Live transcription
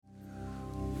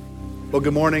Well,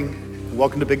 good morning.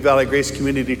 Welcome to Big Valley Grace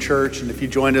Community Church. And if you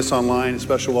joined us online, a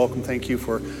special welcome. Thank you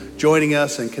for joining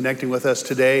us and connecting with us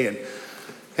today.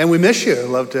 And we miss you. I'd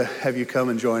love to have you come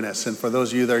and join us. And for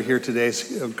those of you that are here today,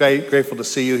 grateful to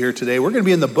see you here today. We're going to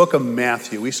be in the book of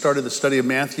Matthew. We started the study of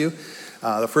Matthew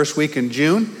the first week in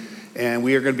June. And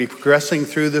we are going to be progressing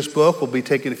through this book. We'll be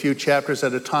taking a few chapters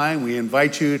at a time. We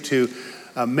invite you to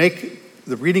make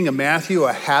the reading of Matthew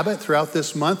a habit throughout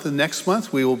this month and next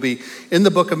month. We will be in the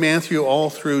book of Matthew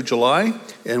all through July,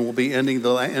 and we'll be ending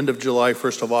the end of July,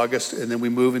 1st of August, and then we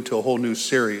move into a whole new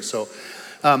series. So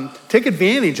take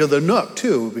advantage of the Nook,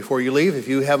 too, before you leave. If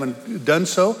you haven't done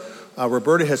so,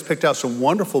 Roberta has picked out some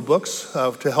wonderful books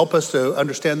to help us to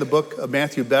understand the book of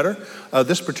Matthew better.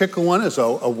 This particular one is a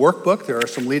workbook. There are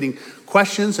some leading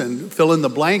questions and fill in the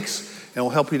blanks, and will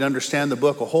help you to understand the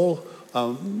book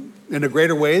in a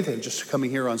greater way than just coming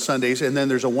here on Sundays. And then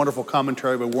there's a wonderful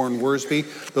commentary by Warren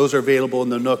Wiersbe. Those are available in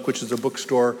the Nook, which is a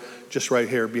bookstore just right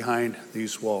here behind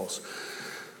these walls.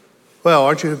 Well,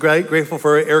 aren't you grateful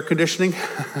for air conditioning?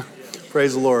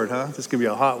 Praise the Lord, huh? This is going to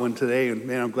be a hot one today. And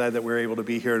man, I'm glad that we're able to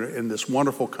be here in this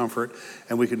wonderful comfort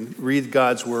and we can read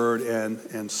God's word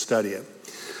and study it.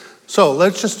 So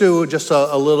let's just do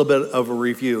a little bit of a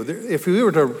review. If we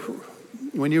were to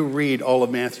when you read all of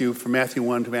Matthew, from Matthew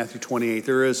 1 to Matthew 28,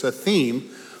 there is a theme,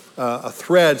 a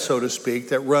thread, so to speak,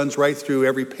 that runs right through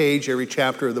every page, every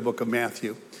chapter of the book of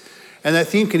Matthew. And that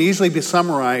theme can easily be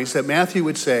summarized that Matthew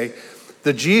would say,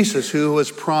 the Jesus who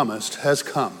was promised has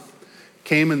come.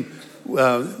 Came and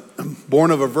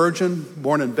born of a virgin,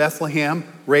 born in Bethlehem,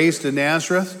 raised in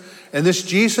Nazareth. And this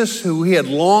Jesus who he had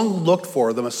long looked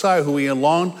for, the Messiah who he had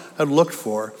long looked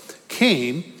for,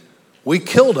 came. We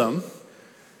killed him.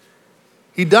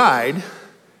 He died,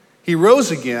 he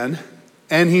rose again,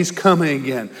 and he's coming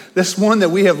again. This one that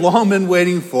we have long been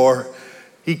waiting for,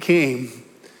 he came,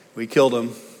 we killed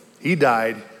him, he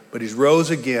died, but he's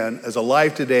rose again, is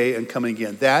alive today and coming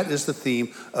again. That is the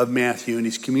theme of Matthew, and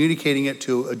he's communicating it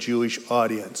to a Jewish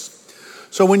audience.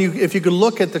 So if you could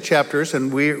look at the chapters,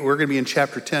 and we're going to be in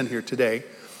chapter 10 here today,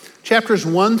 chapters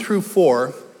 1 through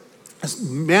 4,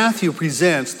 Matthew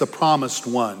presents the promised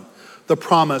one, the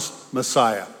promised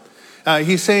Messiah.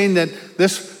 He's saying that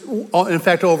this, in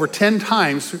fact, over 10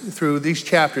 times through these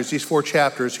chapters, these 4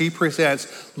 chapters, he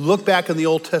presents, look back in the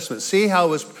Old Testament. See how it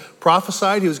was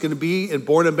prophesied he was going to be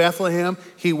born in Bethlehem?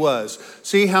 He was.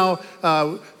 See how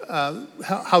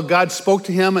God spoke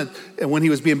to him and when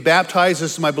he was being baptized,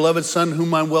 this is my beloved son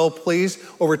whom I'm well pleased.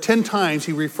 Over 10 times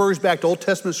he refers back to Old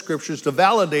Testament scriptures to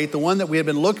validate the one that we have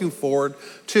been looking forward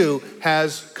to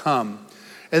has come.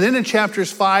 And then in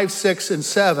chapters 5, 6, and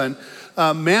 7,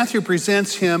 Matthew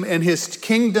presents him and his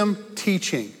kingdom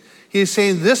teaching. He's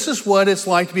saying this is what it's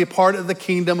like to be a part of the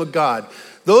kingdom of God.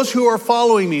 Those who are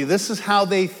following me, this is how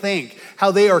they think, how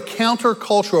they are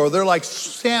countercultural. They're like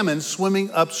salmon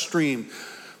swimming upstream.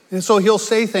 And so he'll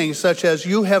say things such as,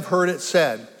 you have heard it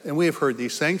said, and we have heard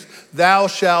these things, thou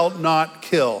shalt not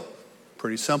kill.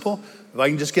 Pretty simple. If I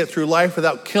can just get through life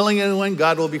without killing anyone,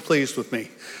 God will be pleased with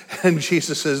me. And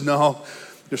Jesus says, no,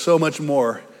 there's so much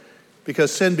more.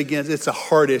 Because sin begins, it's a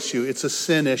heart issue. It's a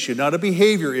sin issue, not a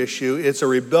behavior issue. It's a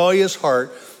rebellious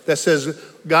heart that says,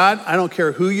 God, I don't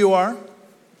care who you are.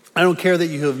 I don't care that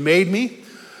you have made me.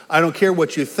 I don't care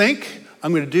what you think.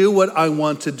 I'm going to do what I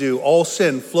want to do. All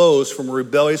sin flows from a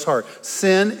rebellious heart.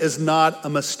 Sin is not a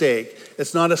mistake.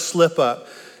 It's not a slip up.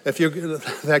 In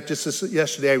fact, just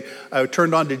yesterday, I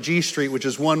turned onto G Street, which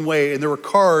is one way, and there were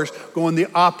cars going the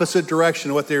opposite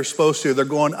direction of what they were supposed to. They're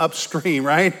going upstream,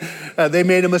 right? They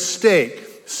made a mistake.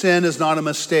 Sin is not a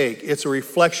mistake. It's a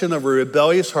reflection of a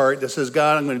rebellious heart that says,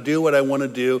 God, I'm going to do what I want to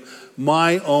do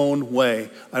my own way.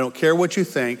 I don't care what you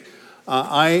think.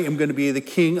 I am going to be the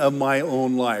king of my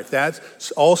own life.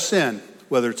 That's all sin,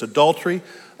 whether it's adultery,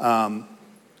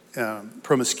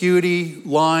 promiscuity,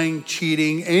 lying,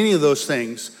 cheating, any of those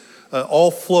things, all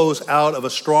flows out of a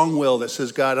strong will that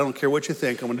says, God, I don't care what you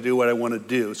think, I'm going to do what I want to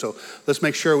do. So let's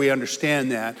make sure we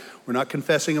understand that. We're not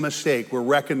confessing a mistake. We're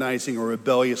recognizing a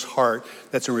rebellious heart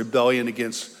that's in rebellion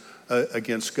against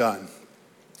God.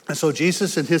 And so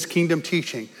Jesus in his kingdom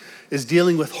teaching is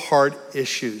dealing with heart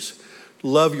issues.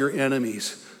 Love your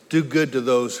enemies. Do good to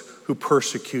those who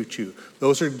persecute you.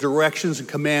 Those are directions and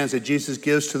commands that Jesus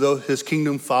gives to his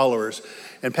kingdom followers.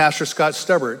 And Pastor Scott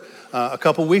Stubbert, a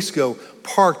couple weeks ago,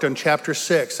 parked on chapter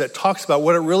 6 that talks about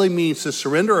what it really means to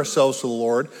surrender ourselves to the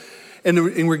Lord. And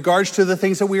in regards to the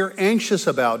things that we are anxious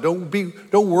about, don't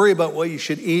worry about what you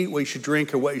should eat, what you should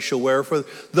drink, or what you should wear. For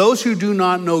those who do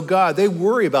not know God, they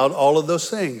worry about all of those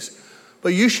things.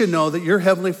 But you should know that your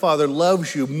Heavenly Father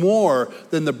loves you more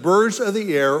than the birds of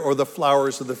the air or the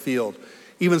flowers of the field.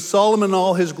 Even Solomon in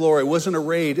all his glory wasn't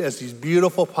arrayed as these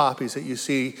beautiful poppies that you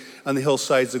see on the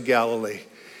hillsides of Galilee.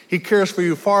 He cares for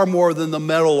you far more than the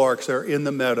meadowlarks that are in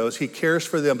the meadows. He cares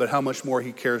for them, but how much more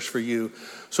he cares for you.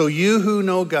 So you who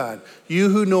know God, you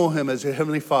who know him as a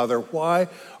heavenly Father, why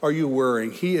are you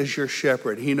worrying? He is your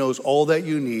shepherd. He knows all that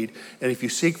you need. And if you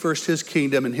seek first his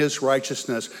kingdom and his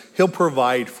righteousness, he'll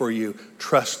provide for you.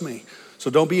 Trust me. So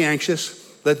don't be anxious.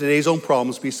 Let the day's own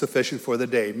problems be sufficient for the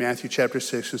day. Matthew chapter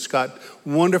 6. And Scott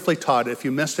wonderfully taught it. If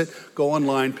you missed it, go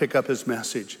online, pick up his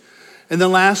message. And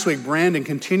then last week, Brandon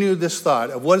continued this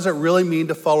thought of what does it really mean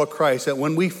to follow Christ? That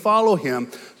when we follow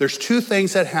him, there's two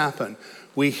things that happen.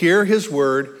 We hear his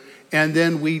word, and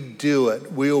then we do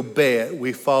it. We obey it.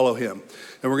 We follow him.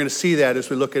 And we're going to see that as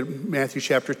we look at Matthew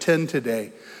chapter 10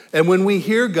 today. And when we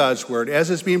hear God's word, as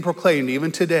it's being proclaimed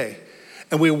even today,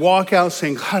 and we walk out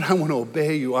saying, God, I want to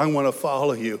obey you. I want to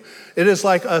follow you. It is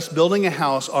like us building a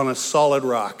house on a solid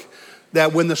rock.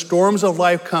 That when the storms of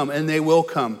life come, and they will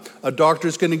come, a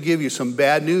doctor's going to give you some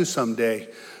bad news someday.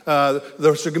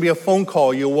 There's going to be a phone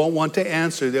call you won't want to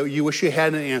answer that you wish you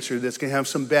hadn't answered that's going to have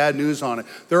some bad news on it.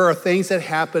 There are things that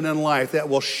happen in life that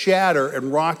will shatter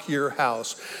and rock your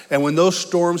house. And when those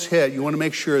storms hit, you want to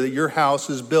make sure that your house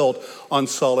is built on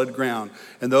solid ground.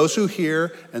 And those who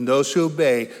hear and those who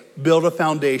obey build a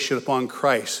foundation upon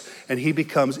Christ, and he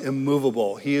becomes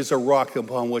immovable. He is a rock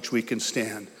upon which we can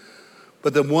stand.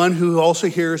 But the one who also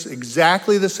hears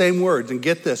exactly the same words, and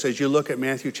get this as you look at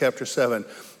Matthew chapter 7,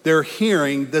 they're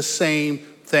hearing the same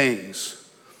things.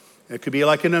 It could be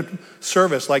like in a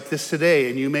service like this today,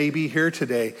 and you may be here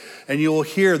today, and you will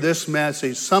hear this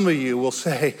message. Some of you will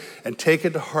say, and take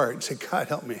it to heart, and say, God,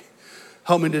 help me.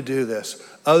 Help me to do this.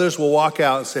 Others will walk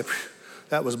out and say,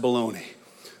 that was baloney.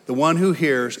 The one who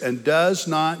hears and does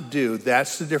not do,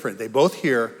 that's the difference. They both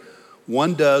hear,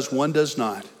 one does, one does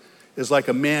not. Is like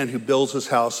a man who builds his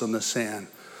house on the sand.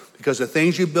 Because the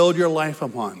things you build your life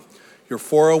upon, your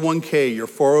 401k, your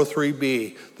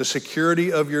 403b, the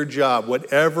security of your job,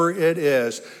 whatever it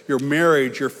is, your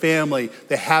marriage, your family,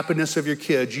 the happiness of your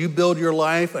kids, you build your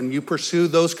life and you pursue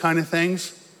those kind of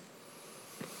things,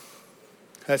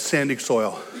 that's sandy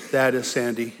soil. That is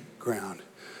sandy ground.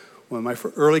 One of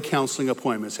my early counseling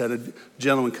appointments had a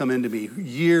gentleman come into me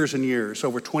years and years,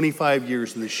 over 25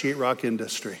 years in the sheetrock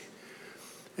industry.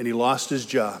 And he lost his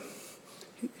job.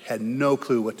 He had no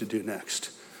clue what to do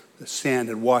next. The sand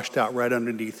had washed out right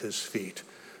underneath his feet.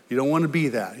 You don't want to be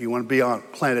that. You want to be on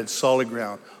planted solid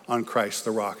ground on Christ,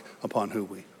 the rock upon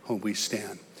whom we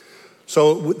stand.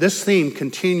 So this theme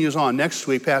continues on. Next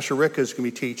week, Pastor Rick is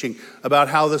going to be teaching about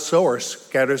how the sower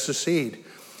scatters the seed.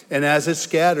 And as it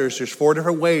scatters, there's 4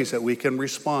 different ways that we can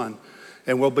respond.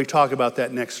 And we'll be talking about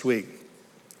that next week.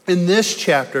 In this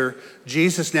chapter,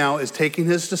 Jesus now is taking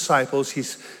his disciples.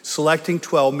 He's selecting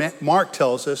 12. Mark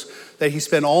tells us that he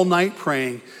spent all night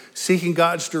praying, seeking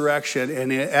God's direction.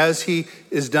 And as he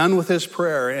is done with his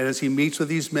prayer and as he meets with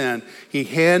these men, he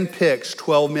handpicks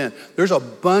 12 men. There's a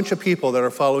bunch of people that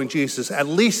are following Jesus, at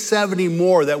least 70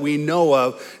 more that we know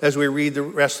of as we read the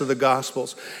rest of the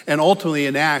Gospels. And ultimately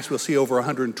in Acts, we'll see over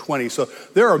 120. So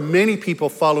there are many people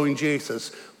following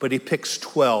Jesus, but he picks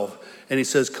 12 and he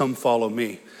says, come follow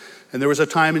me. And there was a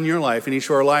time in your life, in each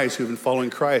of our lives who've been following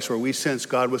Christ, where we sensed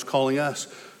God was calling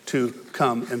us to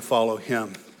come and follow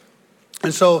him.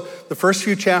 And so the first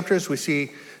few chapters, we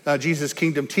see Jesus'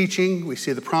 kingdom teaching, we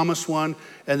see the promised one,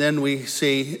 and then we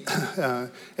see,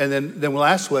 and then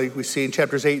last week we see in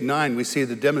chapters 8 and 9, we see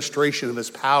the demonstration of his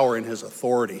power and his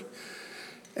authority.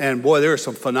 And boy, there are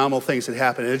some phenomenal things that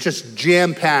happen. And it's just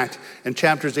jam-packed in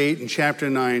chapters 8 and chapter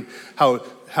 9,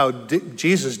 how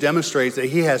Jesus demonstrates that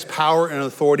he has power and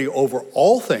authority over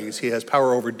all things. He has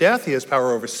power over death. He has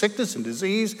power over sickness and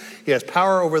disease. He has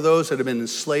power over those that have been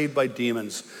enslaved by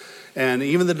demons. And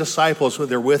even the disciples,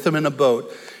 they're with him in a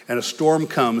boat, and a storm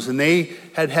comes, and they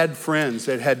had friends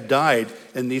that had died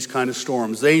in these kind of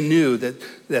storms. They knew that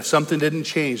if something didn't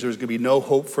change, there was going to be no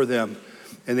hope for them.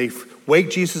 And they wake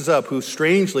Jesus up, who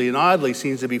strangely and oddly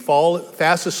seems to be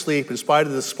fast asleep in spite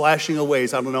of the splashing of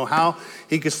waves. I don't know how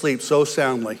he could sleep so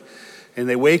soundly. And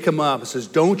they wake him up and says,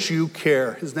 don't you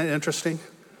care? Isn't that interesting?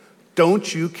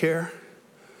 Don't you care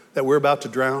that we're about to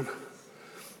drown?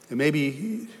 And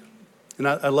maybe, and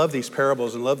I love these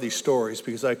parables and love these stories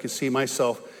because I can see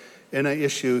myself in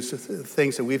issues,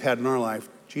 things that we've had in our life.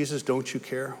 Jesus, don't you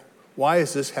care? Why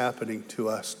is this happening to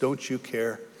us? Don't you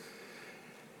care?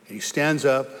 And he stands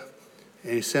up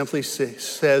and he simply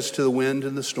says to the wind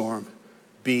and the storm,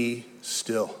 be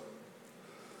still.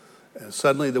 And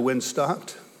suddenly the wind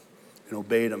stopped and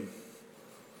obeyed him.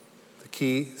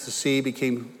 The sea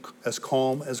became as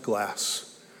calm as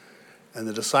glass. And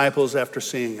the disciples, after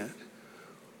seeing it,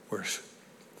 were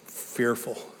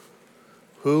fearful.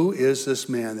 Who is this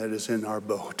man that is in our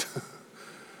boat?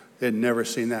 They had never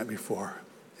seen that before.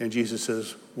 And Jesus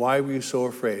says, why were you so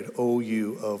afraid, O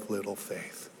you of little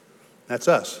faith? That's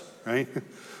us, right?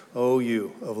 O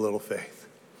you of little faith.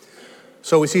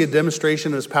 So we see a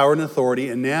demonstration of his power and authority,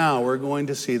 and now we're going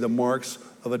to see the marks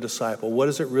of a disciple. What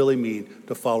does it really mean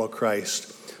to follow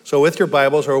Christ? So with your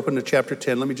Bibles are open to chapter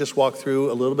 10. Let me just walk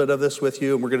through a little bit of this with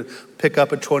you, and we're going to pick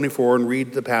up at 24 and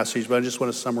read the passage, but I just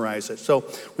want to summarize it. So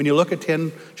when you look at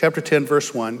chapter 10,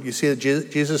 verse 1, you see that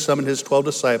Jesus summoned his 12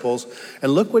 disciples,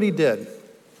 and look what he did.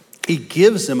 He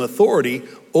gives them authority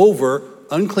over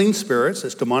unclean spirits,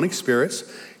 it's demonic spirits,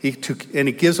 and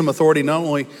he gives them authority not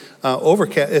only over,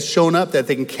 it's shown up that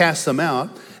they can cast them out,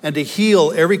 and to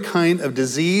heal every kind of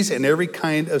disease and every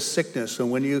kind of sickness. And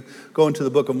when you go into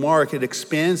the book of Mark, it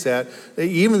expands that,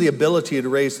 even the ability to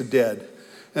raise the dead.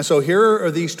 And so here are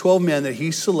these 12 men that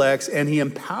he selects, and he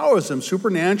empowers them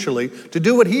supernaturally to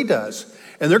do what he does.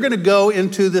 And they're going to go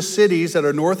into the cities that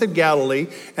are north of Galilee,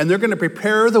 and they're going to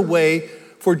prepare the way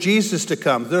for Jesus to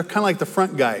come. They're kind of like the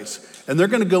front guys. And they're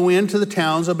going to go into the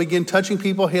towns. They'll begin touching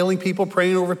people, hailing people,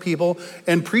 praying over people,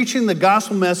 and preaching the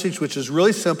gospel message, which is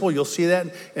really simple. You'll see that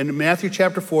in Matthew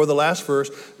chapter 4, the last verse.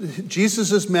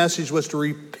 Jesus' message was to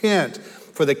repent,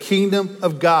 for the kingdom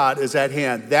of God is at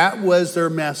hand. That was their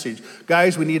message.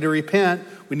 Guys, we need to repent.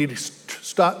 We need to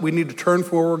stop. We need to turn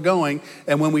from where we're going.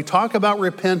 And when we talk about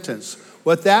repentance,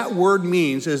 what that word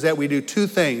means is that we do two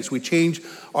things. We change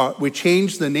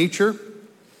the nature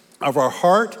of our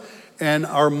heart and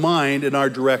our mind and our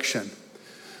direction.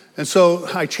 And so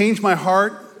I changed my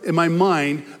heart and my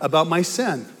mind about my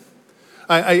sin.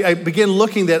 I begin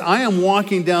looking that I am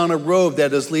walking down a road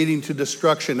that is leading to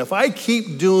destruction. If I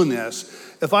keep doing this,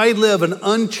 if I live an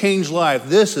unchanged life,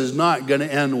 this is not going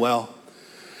to end well.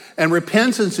 And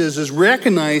repentance is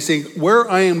recognizing where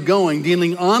I am going,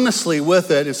 dealing honestly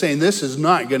with it, and saying this is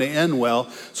not going to end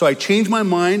well. So I change my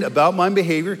mind about my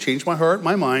behavior, change my heart,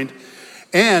 my mind,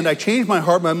 and I changed my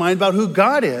heart, my mind about who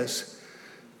God is,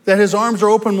 that his arms are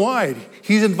open wide.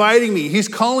 He's inviting me. He's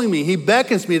calling me. He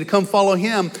beckons me to come follow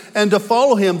him. And to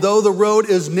follow him, though the road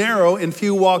is narrow and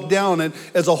few walk down it,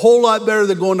 is a whole lot better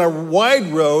than going down a wide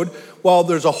road while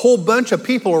there's a whole bunch of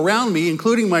people around me,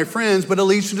 including my friends, but it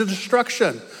leads to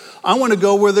destruction. I want to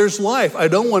go where there's life. I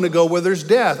don't want to go where there's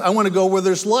death. I want to go where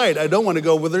there's light. I don't want to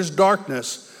go where there's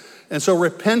darkness. And so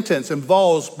repentance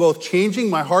involves both changing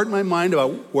my heart and my mind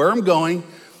about where I'm going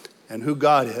and who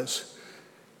God is.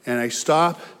 And I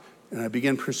stop and I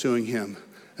begin pursuing him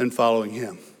and following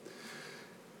him.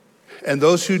 And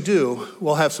those who do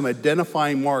will have some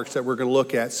identifying marks that we're going to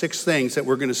look at, 6 things that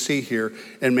we're going to see here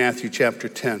in Matthew chapter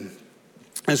 10.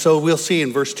 And so we'll see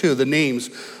in verse 2 the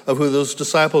names of who those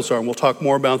disciples are, and we'll talk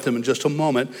more about them in just a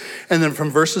moment. And then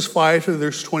from verses 5 to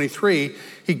verse 23,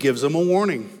 he gives them a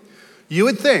warning. You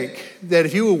would think that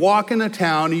if you would walk in a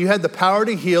town and you had the power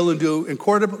to heal and do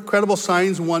incredible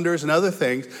signs, wonders, and other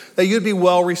things, that you'd be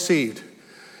well received.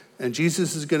 And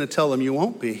Jesus is going to tell them you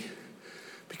won't be.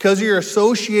 Because of your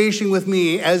association with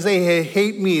me, as they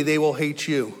hate me, they will hate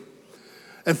you.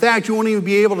 In fact, you won't even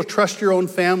be able to trust your own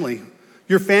family.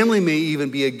 Your family may even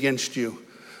be against you.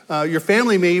 Your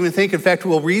family may even think, in fact,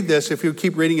 we'll read this if you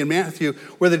keep reading in Matthew,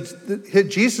 where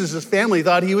Jesus' family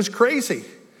thought he was crazy.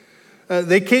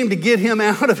 They came to get him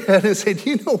out of it and said,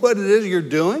 do you know what it is you're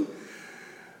doing?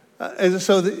 And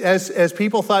so as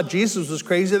people thought Jesus was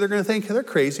crazy, they're going to think they're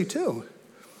crazy too.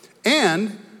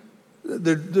 And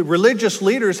the religious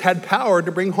leaders had power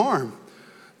to bring harm.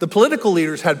 The political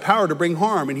leaders had power to bring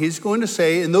harm. And he's going to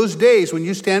say, in those days, when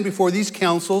you stand before these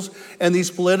councils and these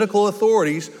political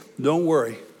authorities, don't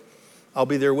worry, I'll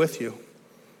be there with you.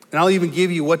 And I'll even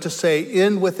give you what to say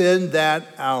within that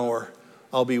hour,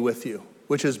 I'll be with you,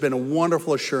 which has been a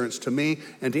wonderful assurance to me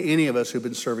and to any of us who've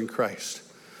been serving Christ.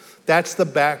 That's the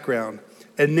background.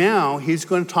 And now he's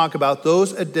going to talk about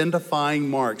those identifying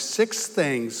marks, 6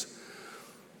 things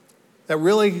that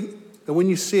really, when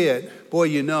you see it, boy,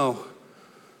 you know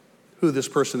who this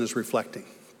person is reflecting.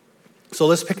 So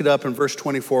let's pick it up in verse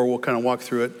 24. We'll kind of walk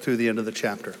through it through the end of the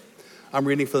chapter. I'm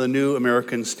reading for the New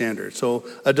American Standard. So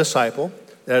a disciple,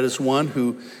 that is one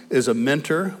who is a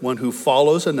mentor, one who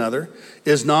follows another,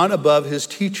 is not above his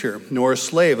teacher, nor a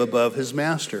slave above his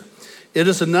master. It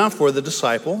is enough for the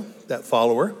disciple, that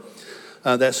follower,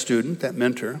 that student, that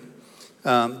mentor,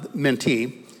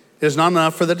 mentee. It is not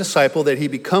enough for the disciple that he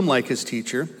become like his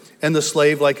teacher and the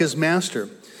slave like his master.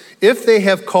 If they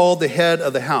have called the head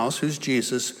of the house, who's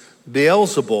Jesus,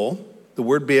 Beelzebul, the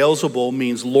word Beelzebul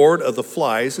means Lord of the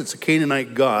Flies. It's a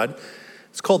Canaanite god.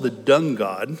 It's called the dung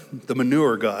god, the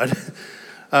manure god.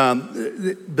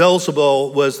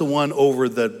 Beelzebul was the one over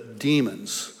the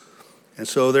demons. And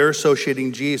so they're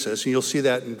associating Jesus, and you'll see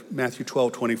that in Matthew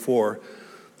 12:24,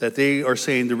 that they are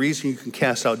saying the reason you can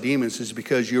cast out demons is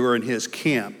because you are in his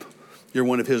camp. You're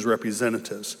one of his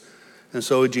representatives. And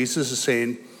so Jesus is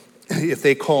saying, if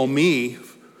they call me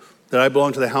that I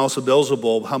belong to the house of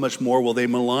Beelzebub, how much more will they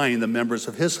malign the members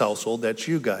of his household? That's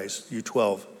you guys, you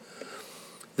 12.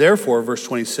 Therefore, verse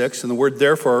 26, and the word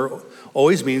therefore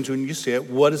always means when you say it,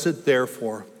 what is it there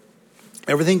for?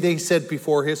 Everything they said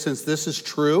before here, since this is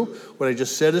true, what I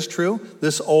just said is true,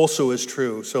 this also is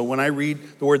true. So when I read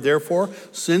the word therefore,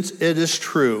 since it is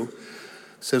true,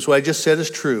 since what I just said is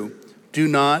true, do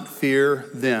not fear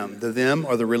them. The them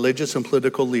are the religious and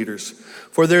political leaders.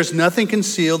 For there's nothing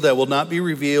concealed that will not be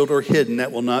revealed or hidden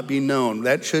that will not be known.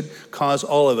 That should cause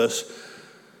all of us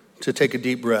to take a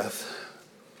deep breath.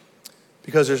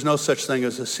 Because there's no such thing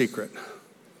as a secret.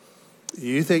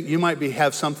 You think you might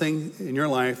have something in your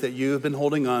life that you have been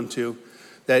holding on to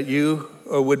that you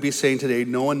would be saying today,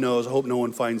 no one knows, I hope no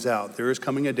one finds out. There is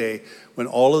coming a day when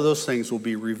all of those things will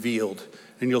be revealed.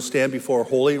 And you'll stand before a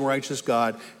holy and righteous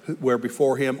God where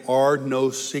before him are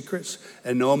no secrets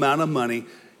and no amount of money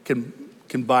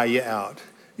can buy you out.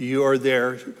 You are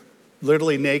there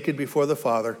literally naked before the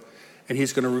Father, and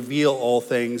he's going to reveal all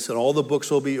things, and all the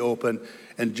books will be open,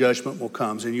 and judgment will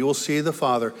come. And you will see the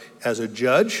Father as a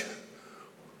judge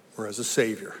or as a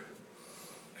Savior.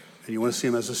 And you want to see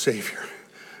him as a Savior.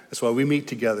 That's why we meet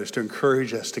together, is to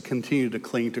encourage us to continue to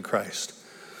cling to Christ.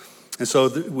 And so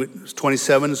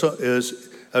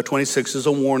 26 is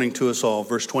a warning to us all.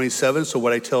 Verse 27, so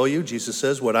what I tell you, Jesus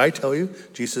says, what I tell you,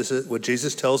 what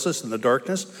Jesus tells us in the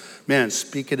darkness, man,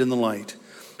 speak it in the light.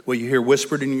 What you hear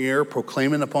whispered in your ear,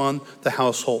 proclaim it upon the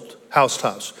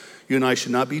housetops. You and I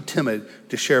should not be timid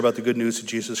to share about the good news of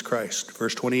Jesus Christ.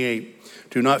 Verse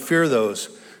 28, do not fear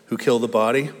those who kill the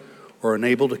body or are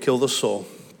unable to kill the soul.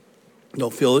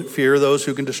 Don't fear those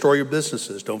who can destroy your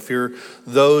businesses. Don't fear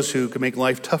those who can make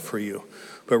life tough for you.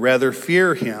 But rather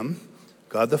fear him,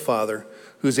 God the Father,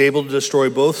 who's able to destroy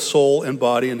both soul and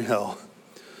body in hell.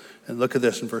 And look at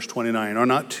this in verse 29. Are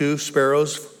not 2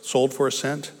 sparrows sold for a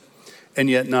cent? And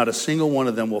yet not a single one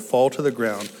of them will fall to the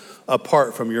ground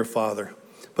apart from your Father.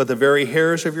 But the very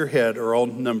hairs of your head are all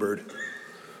numbered.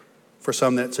 For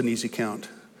some, that's an easy count.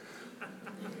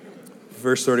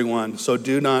 Verse 31, so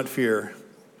do not fear.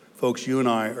 Folks, you and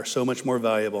I are so much more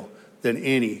valuable than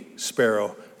any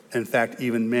sparrow. In fact,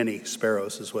 even many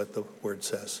sparrows is what the word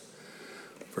says.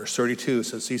 Verse 32,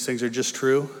 since these things are just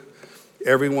true,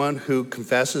 everyone who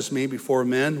confesses me before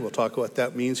men, we'll talk about what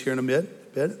that means here in a bit,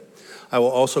 I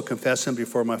will also confess him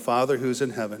before my Father who's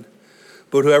in heaven.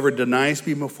 But whoever denies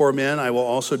me before men, I will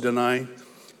also deny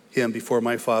him before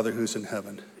my Father who's in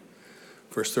heaven.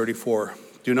 Verse 34,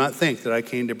 do not think that I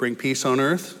came to bring peace on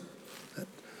earth.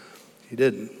 He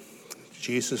didn't.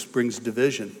 Jesus brings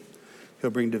division. He'll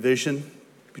bring division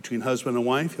between husband and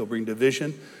wife. He'll bring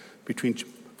division between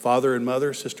father and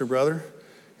mother, sister, brother.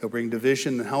 He'll bring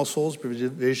division in households,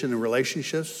 division in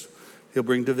relationships. He'll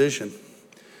bring division.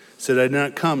 He said, I did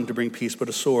not come to bring peace but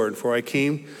a sword. For I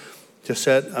came to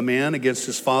set a man against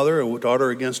his father, a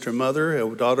daughter against her mother,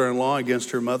 a daughter-in-law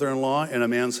against her mother-in-law, and a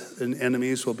man's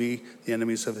enemies will be the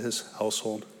enemies of his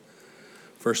household.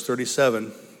 Verse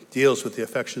 37 deals with the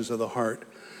affections of the heart.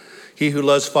 He who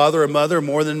loves father or mother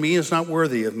more than me is not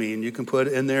worthy of me. And you can put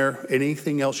in there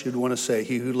anything else you'd want to say.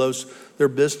 He who loves their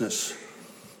business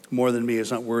more than me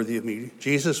is not worthy of me.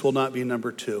 Jesus will not be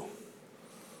number 2.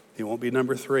 He won't be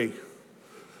number 3.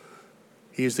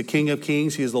 He is the King of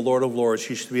Kings. He is the Lord of Lords.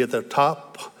 He should be at the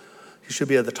top. He should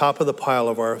be at the top of the pile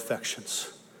of our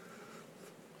affections.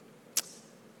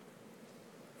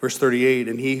 Verse 38,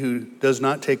 and he who does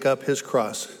not take up his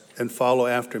cross and follow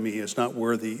after me is not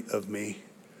worthy of me.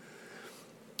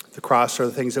 The cross are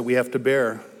the things that we have to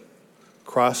bear.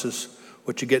 Cross is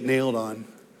what you get nailed on.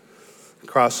 The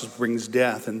cross brings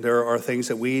death, and there are things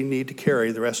that we need to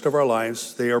carry the rest of our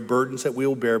lives. They are burdens that we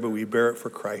will bear, but we bear it for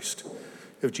Christ.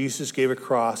 If Jesus gave a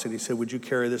cross and he said, would you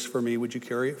carry this for me? Would you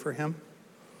carry it for him?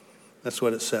 That's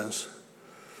what it says.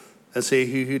 And say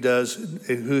he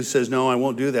who says, no, I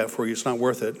won't do that for you, it's not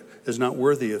worth it, is not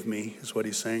worthy of me, is what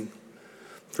he's saying.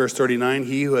 Verse 39,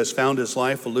 he who has found his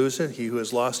life will lose it. He who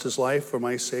has lost his life for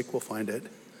my sake will find it.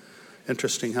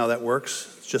 Interesting how that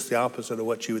works. It's just the opposite of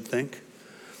what you would think.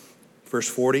 Verse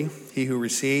 40, he who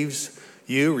receives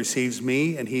you receives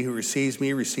me, and he who receives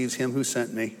me receives him who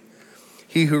sent me.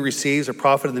 He who receives a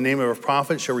prophet in the name of a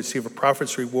prophet shall receive a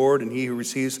prophet's reward, and he who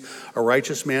receives a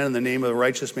righteous man in the name of a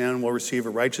righteous man will receive a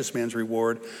righteous man's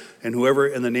reward. And whoever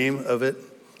in the name of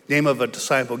a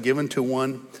disciple given to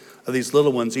one of these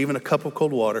little ones, even a cup of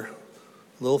cold water,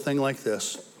 a little thing like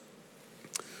this,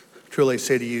 Truly I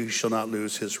say to you, he shall not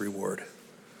lose his reward.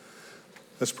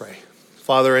 Let's pray.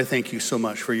 Father, I thank you so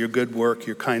much for your good work,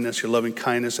 your kindness, your loving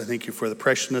kindness. I thank you for the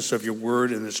preciousness of your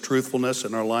word and its truthfulness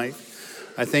in our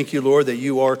life. I thank you, Lord, that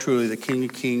you are truly the King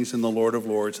of Kings and the Lord of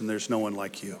Lords, and there's no one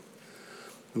like you.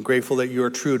 I'm grateful that you are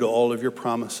true to all of your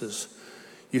promises.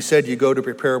 You said you go to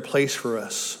prepare a place for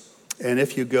us. And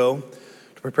if you go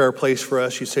to prepare a place for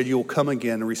us, you said you will come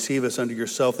again and receive us unto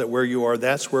yourself, that where you are,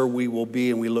 that's where we will be,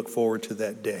 and we look forward to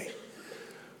that day.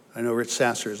 I know Rich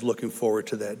Sasser is looking forward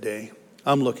to that day.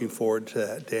 I'm looking forward to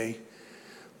that day,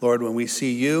 Lord, when we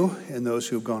see you and those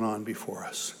who have gone on before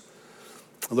us.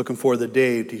 I'm looking for the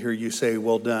day to hear you say,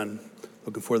 well done.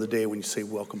 Looking for the day when you say,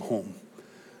 welcome home.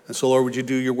 And so, Lord, would you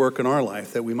do your work in our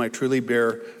life that we might truly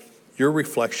bear your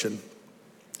reflection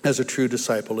as a true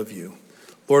disciple of you.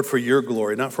 Lord, for your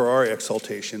glory, not for our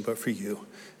exaltation, but for you.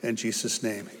 In Jesus'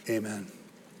 name, amen.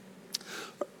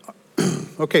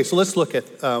 Okay, so let's look at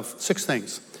 6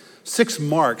 things. 6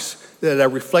 marks that are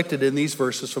reflected in these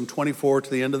verses from 24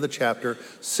 to the end of the chapter.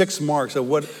 6 marks of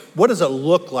what does it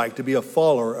look like to be a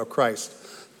follower of Christ.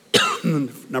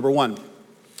 Number 1,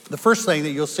 the first thing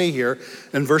that you'll see here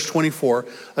in verse 24,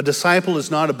 a disciple is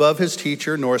not above his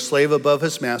teacher, nor a slave above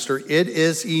his master. It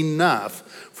is enough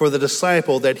for the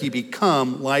disciple that he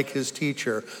become like his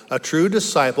teacher. A true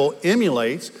disciple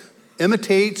imitates,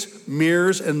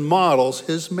 mirrors, and models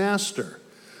his master.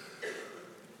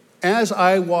 As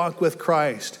I walk with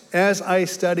Christ, as I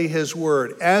study his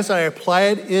word, as I apply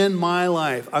it in my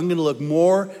life, I'm going to look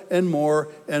more and more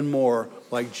and more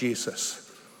like Jesus.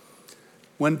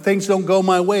 When things don't go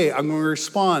my way, I'm going to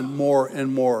respond more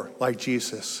and more like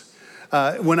Jesus.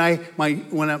 When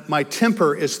my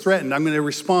temper is threatened, I'm going to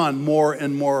respond more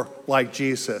and more like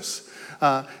Jesus.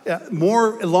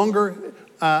 Longer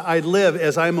I live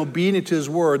as I'm obedient to his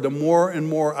word, the more and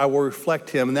more I will reflect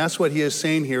him. And that's what he is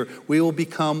saying here. We will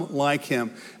become like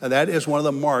him. And that is one of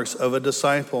the marks of a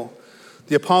disciple.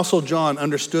 The Apostle John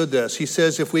understood this. He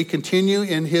says, if we continue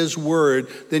in his word,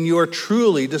 then you are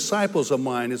truly disciples of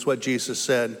mine, is what Jesus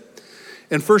said.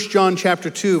 In 1 John chapter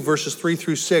 2, verses 3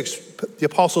 through 6, the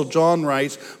Apostle John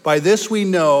writes, by this we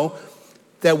know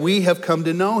that we have come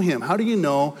to know him. How do you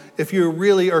know if you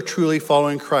really are truly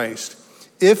following Christ?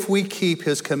 If we keep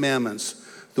his commandments.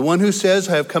 The one who says,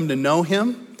 I have come to know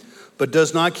him, but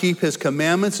does not keep his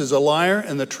commandments is a liar,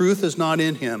 and the truth is not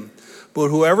in him. But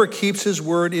whoever keeps his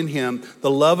word in him, the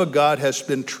love of God has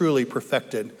been truly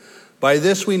perfected. By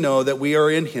this we know that we are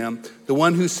in him. The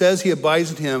one who says he abides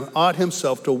in him ought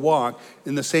himself to walk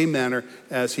in the same manner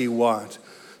as he walked.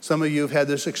 Some of you have had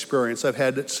this experience. I've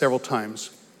had it several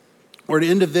times. Where an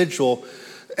individual,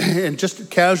 in just a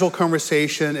casual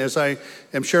conversation, as I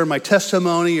am sharing my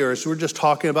testimony or as we're just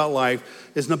talking about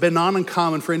life, it's been not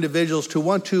uncommon for individuals to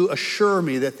want to assure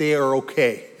me that they are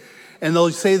okay. And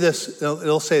they'll say this,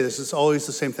 it's always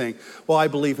the same thing. Well, I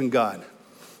believe in God.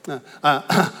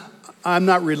 I'm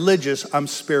not religious, I'm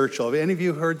spiritual. Have any of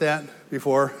you heard that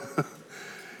before?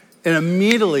 And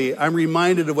immediately I'm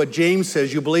reminded of what James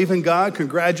says, you believe in God,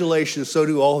 congratulations, so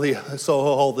do all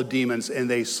the demons, and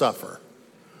they suffer.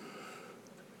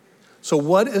 So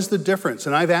what is the difference?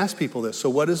 And I've asked people this, so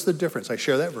what is the difference? I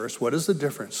share that verse. What is the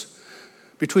difference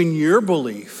between your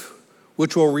belief,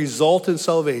 which will result in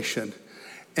salvation,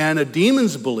 and a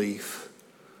demon's belief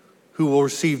who will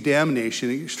receive damnation,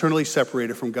 eternally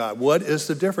separated from God? What is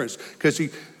the difference? Because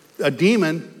a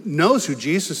demon knows who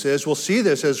Jesus is. We'll see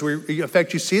this in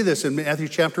fact, you see this in Matthew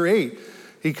chapter 8.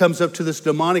 He comes up to this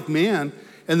demonic man,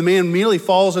 and the man immediately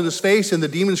falls on his face, and the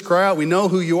demons cry out, we know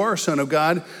who you are, Son of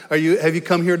God. Have you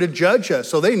come here to judge us?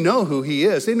 So they know who he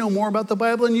is. They know more about the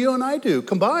Bible than you and I do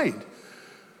combined.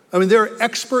 I mean, they're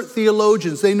expert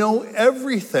theologians. They know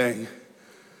everything.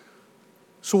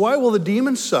 So why will the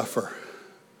demons suffer?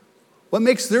 What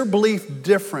makes their belief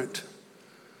different?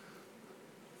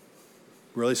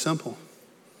 Really simple.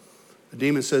 The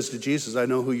demon says to Jesus, I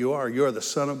know who you are. You are the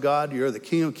Son of God. You are the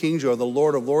King of Kings. You are the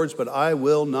Lord of Lords, but I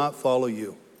will not follow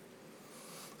you.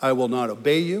 I will not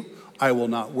obey you. I will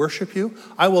not worship you.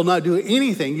 I will not do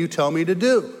anything you tell me to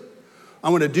do.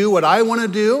 I'm going to do what I want to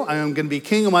do. I am going to be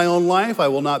king of my own life. I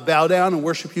will not bow down and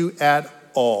worship you at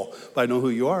all. But I know who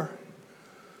you are.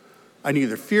 I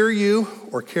neither fear you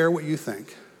or care what you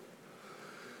think.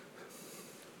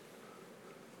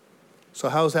 So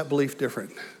how is that belief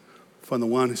different from the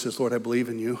one who says, Lord, I believe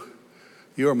in you.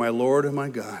 You are my Lord and my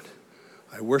God.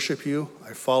 I worship you.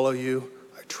 I follow you.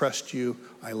 I trust you.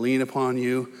 I lean upon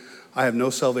you. I have no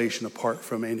salvation apart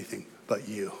from anything but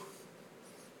you.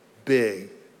 Big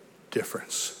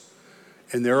difference.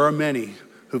 And there are many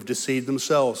who've deceived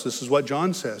themselves. This is what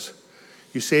John says.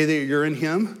 You say that you're in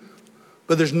him,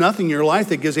 but there's nothing in your life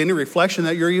that gives any reflection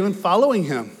that you're even following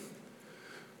him.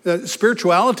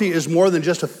 Spirituality is more than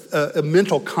just a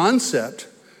mental concept.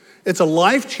 It's a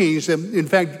life change. In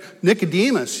fact,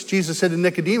 Nicodemus, Jesus said to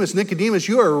Nicodemus, Nicodemus,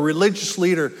 you are a religious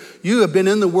leader. You have been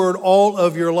in the word all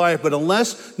of your life, but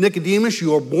unless, Nicodemus,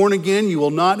 you are born again, you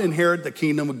will not inherit the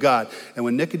kingdom of God. And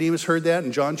when Nicodemus heard that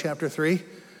in John chapter 3,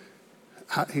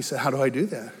 he said, how do I do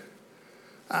that?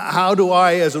 How do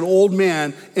I, as an old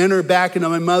man, enter back into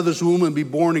my mother's womb and be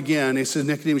born again? He says,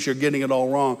 Nicodemus, you're getting it all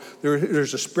wrong.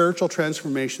 There's a spiritual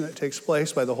transformation that takes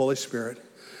place by the Holy Spirit.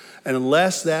 And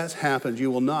unless that happens, you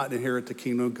will not inherit the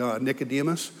kingdom of God.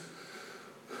 Nicodemus,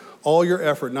 all your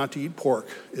effort not to eat pork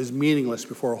is meaningless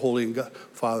before a holy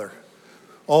Father.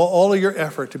 All of your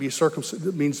effort to be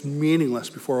circumcised means meaningless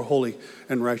before a holy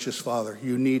and righteous Father.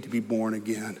 You need to be born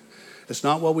again. It's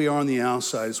not what we are on the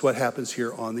outside, it's what happens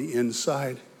here on the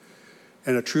inside.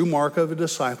 And a true mark of a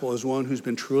disciple is one who's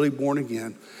been truly born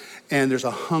again. And there's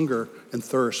a hunger and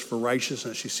thirst for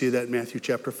righteousness. You see that in Matthew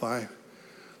chapter 5.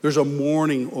 There's a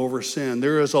mourning over sin.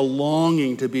 There is a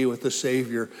longing to be with the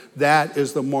Savior. That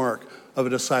is the mark of a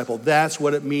disciple. That's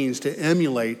what it means to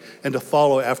emulate and to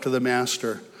follow after the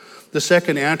Master. The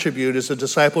second attribute is a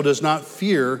disciple does not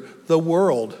fear the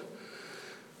world.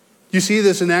 You see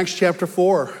this in Acts chapter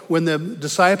 4, when the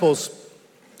disciples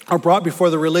are brought before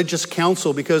the religious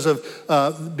council because of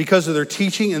their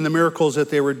teaching and the miracles that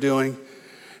they were doing.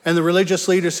 And the religious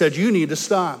leader said, you need to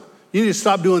stop. You need to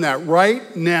stop doing that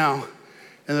right now.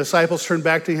 And the disciples turned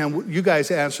back to him. You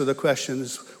guys answer the question,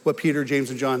 is what Peter, James,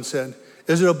 and John said.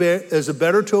 Is it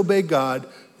better to obey God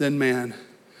than man?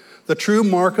 The true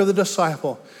mark of the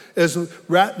disciple is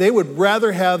they would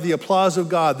rather have the applause of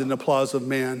God than the applause of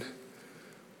man.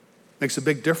 Makes a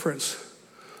big difference.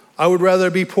 I would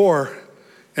rather be poor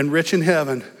and rich in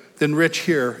heaven than rich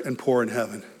here and poor in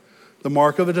heaven. The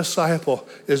mark of a disciple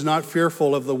is not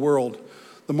fearful of the world.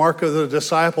 The mark of the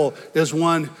disciple is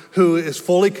one who is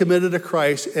fully committed to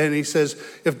Christ, and he says,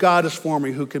 if God is for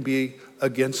me, who can be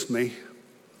against me?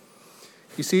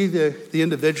 You see the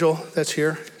individual that's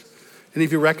here? Any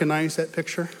of you recognize that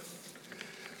picture?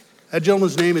 That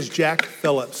gentleman's name is Jack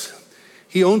Phillips.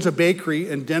 He owns a bakery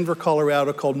in Denver,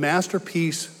 Colorado called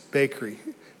Masterpiece Bakery.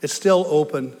 It's still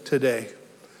open today.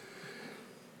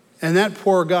 And that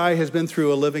poor guy has been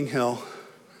through a living hell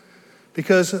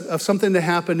because of something that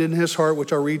happened in his heart,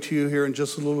 which I'll read to you here in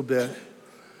just a little bit.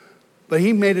 But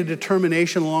he made a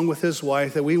determination along with his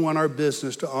wife that we want our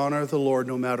business to honor the Lord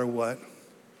no matter what.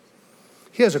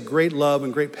 He has a great love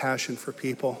and great passion for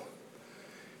people.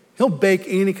 He'll bake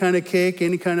any kind of cake,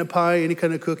 any kind of pie, any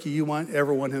kind of cookie you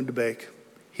ever want him to bake.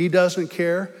 He doesn't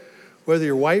care whether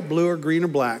you're white, blue, or green, or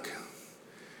black.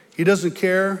 He doesn't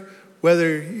care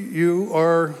whether you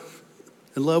are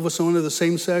in love with someone of the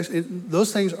same sex.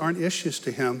 Those things aren't issues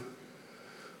to him.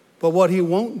 But what he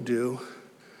won't do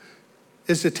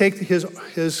is to take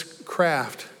his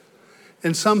craft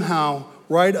and somehow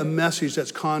write a message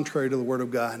that's contrary to the Word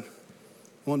of God.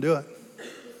 Won't do it.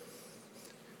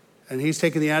 And he's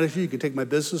taking the attitude, you can take my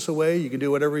business away, you can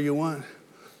do whatever you want.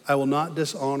 I will not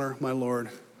dishonor my Lord.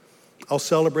 I'll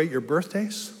celebrate your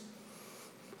birthdays.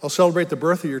 I'll celebrate the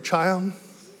birth of your child.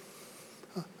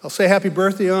 I'll say happy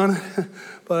birthday on it,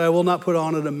 but I will not put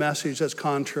on it a message that's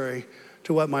contrary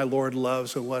to what my Lord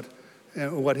loves and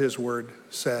what his word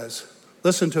says.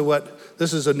 Listen to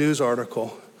this is a news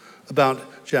article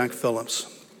about Jack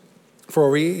Phillips. For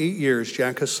over 8 years,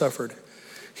 Jack has suffered.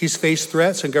 He's faced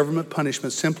threats and government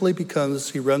punishment simply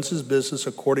because he runs his business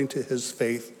according to his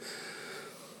faith.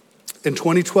 In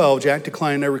 2012, Jack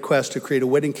declined a request to create a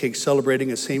wedding cake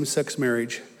celebrating a same-sex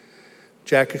marriage.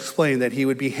 Jack explained that he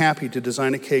would be happy to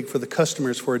design a cake for the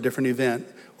customers for a different event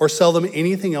or sell them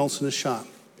anything else in his shop.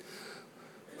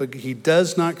 But he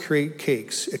does not create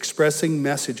cakes expressing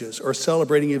messages or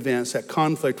celebrating events that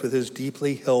conflict with his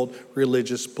deeply held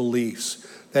religious beliefs.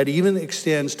 That even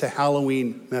extends to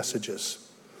Halloween messages.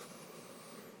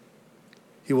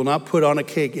 He will not put on a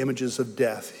cake images of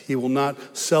death. He will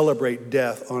not celebrate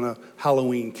death on a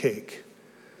Halloween cake.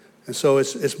 And so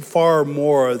it's far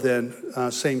more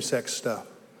than same-sex stuff.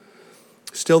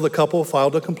 Still, the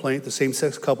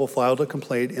same-sex couple filed a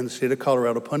complaint in the state of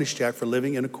Colorado, punished Jack for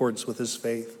living in accordance with his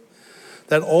faith.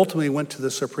 That ultimately went to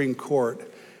the Supreme Court.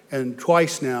 And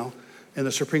twice now, and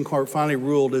the Supreme Court finally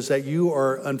ruled is that you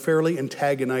are unfairly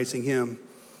antagonizing him.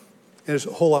 And there's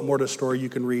a whole lot more to the story you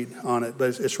can read on it,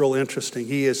 but it's real interesting.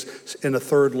 He is in a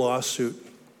third lawsuit.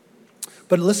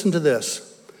 But listen to this.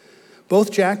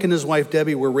 Both Jack and his wife,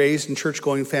 Debbie, were raised in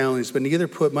church-going families, but neither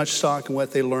put much stock in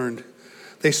what they learned.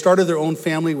 They started their own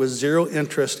family with zero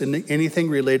interest in anything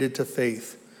related to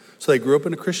faith. So they grew up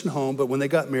in a Christian home, but when they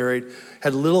got married,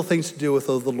 had little things to do with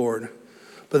the Lord.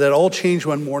 But that all changed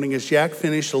one morning as Jack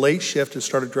finished a late shift and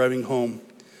started driving home.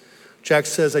 Jack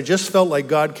says, I just felt like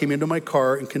God came into my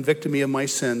car and convicted me of my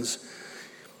sins.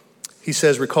 He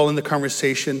says, recalling the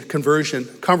conversation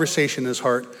in his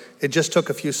heart, it just took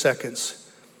a few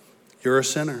seconds. You're a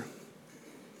sinner.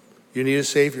 You need a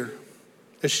Savior.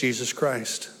 It's Jesus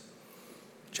Christ.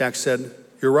 Jack said,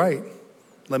 you're right.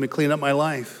 Let me clean up my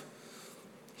life.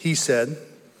 He said,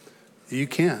 you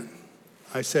can't.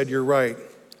 I said, you're right.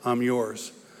 I'm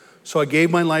yours. So I gave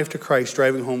my life to Christ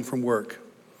driving home from work.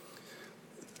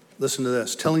 Listen to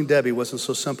this. Telling Debbie wasn't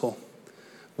so simple.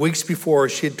 Weeks before,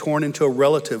 she had torn into a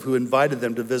relative who invited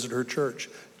them to visit her church.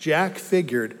 Jack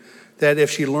figured that if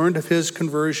she learned of his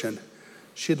conversion,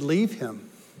 she'd leave him.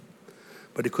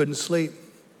 But he couldn't sleep.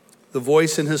 The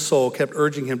voice in his soul kept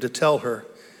urging him to tell her.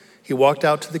 He walked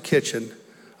out to the kitchen.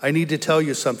 I need to tell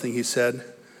you something, he said.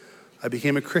 I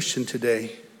became a Christian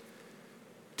today.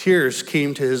 Tears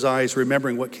came to his eyes,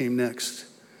 remembering what came next.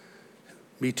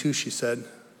 Me too, she said,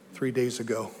 3 days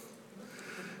ago.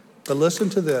 But listen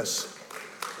to this.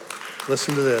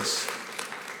 Listen to this.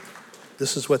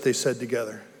 This is what they said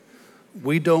together.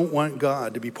 We don't want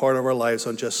God to be part of our lives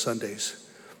on just Sundays.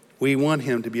 We want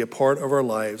him to be a part of our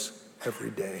lives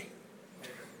every day.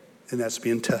 And that's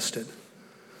being tested.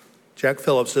 Jack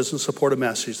Phillips doesn't support a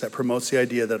message that promotes the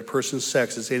idea that a person's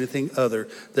sex is anything other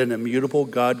than an immutable,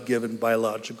 God-given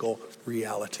biological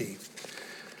reality.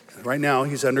 And right now,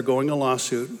 he's undergoing a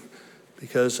lawsuit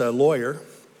because a lawyer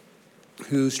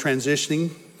who's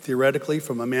transitioning theoretically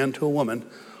from a man to a woman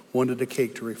wanted a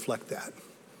cake to reflect that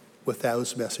with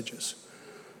those messages.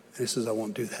 And he says, I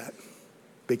won't do that.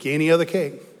 Bake any other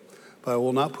cake, but I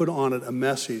will not put on it a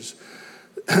message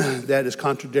that is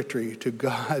contradictory to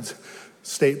God's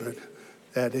statement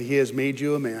that he has made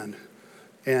you a man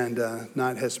and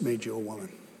not has made you a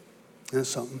woman. That's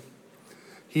something.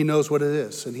 He knows what it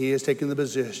is, and he has taken the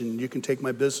position. You can take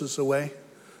my business away.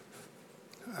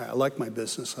 I like my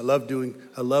business. I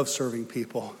love serving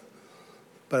people,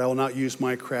 but I will not use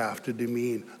my craft to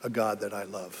demean a God that I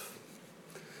love.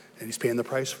 And he's paying the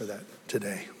price for that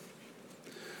today.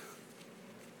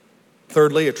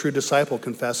 Thirdly, a true disciple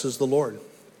confesses the Lord.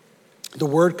 The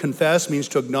word confess means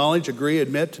to acknowledge, agree,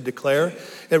 admit, to declare.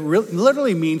 It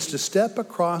literally means to step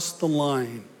across the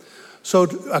line. So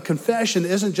a confession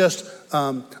isn't just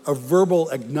a verbal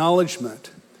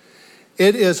acknowledgement.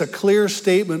 It is a clear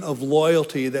statement of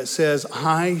loyalty that says,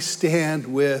 I stand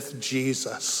with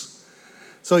Jesus.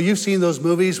 So you've seen those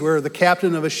movies where the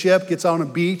captain of a ship gets on a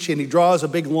beach and he draws a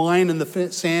big line in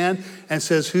the sand and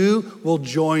says, who will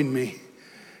join me?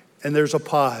 And there's a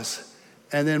pause.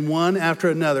 And then one after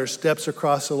another steps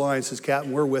across the line and says,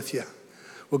 Captain, we're with you.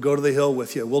 We'll go to the hill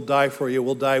with you. We'll die for you.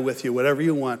 We'll die with you. Whatever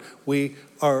you want, we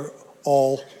are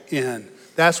all in.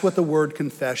 That's what the word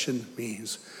confession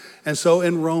means. And so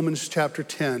in Romans chapter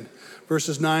 10,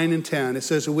 verses 9 and 10, it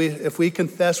says, if we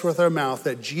confess with our mouth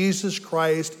that Jesus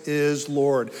Christ is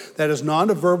Lord, that is not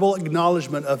a verbal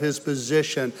acknowledgement of his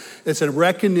position. It's a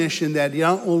recognition that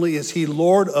not only is he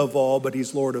Lord of all, but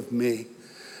he's Lord of me.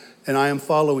 And I am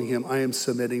following him. I am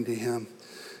submitting to him.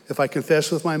 If I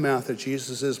confess with my mouth that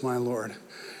Jesus is my Lord,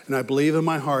 and I believe in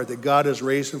my heart that God has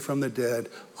raised him from the dead,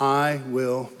 I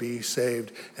will be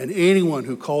saved. And anyone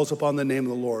who calls upon the name of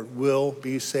the Lord will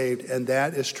be saved. And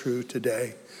that is true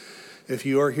today. If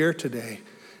you are here today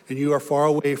and you are far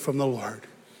away from the Lord,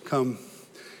 come.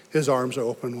 His arms are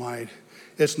open wide.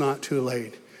 It's not too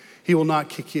late. He will not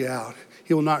kick you out.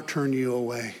 He will not turn you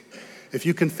away. If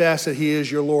you confess that he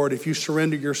is your Lord, if you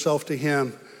surrender yourself to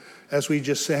him, as we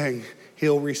just sang,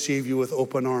 he'll receive you with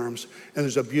open arms. And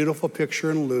there's a beautiful picture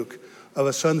in Luke of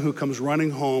a son who comes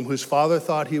running home, whose father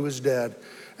thought he was dead.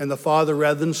 And the father,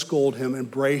 rather than scold him,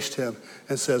 embraced him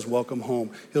and says, welcome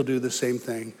home. He'll do the same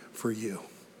thing for you.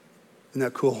 Isn't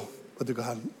that cool what the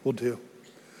God will do?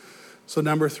 So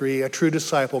number 3, a true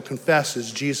disciple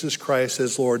confesses Jesus Christ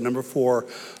as Lord. Number 4,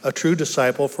 a true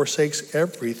disciple forsakes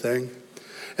everything.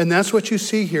 And that's what you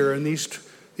see here in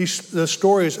the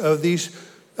stories of these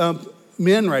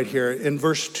men right here in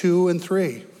verse 2 and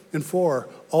 3 and 4.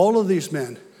 All of these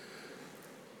men,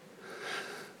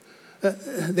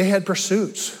 they had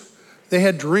pursuits. They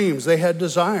had dreams. They had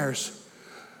desires.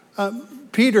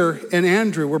 Peter and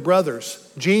Andrew were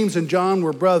brothers. James and John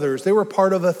were brothers. They were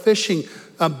part of a fishing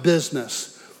business.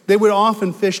 They would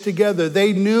often fish together.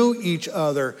 They knew each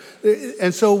other.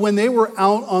 And so when they were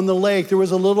out on the lake, there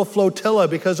was a little flotilla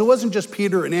because it wasn't just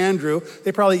Peter and Andrew.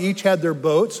 They probably each had their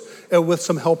boats with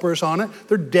some helpers on it.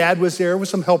 Their dad was there with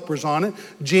some helpers on it.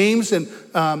 James and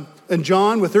and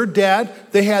John with their dad,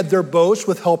 they had their boats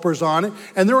with helpers on it,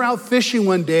 and they're out fishing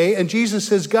one day, and Jesus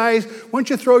says, guys, why don't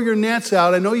you throw your nets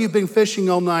out? I know you've been fishing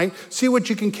all night. See what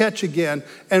you can catch again.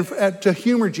 And to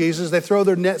humor Jesus, they throw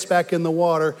their nets back in the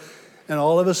water, and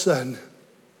all of a sudden,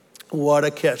 what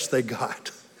a catch they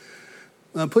got.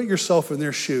 Put yourself in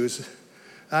their shoes.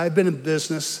 I've been in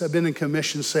business. I've been in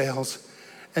commission sales,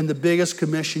 and the biggest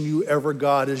commission you ever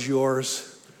got is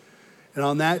yours. And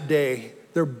on that day,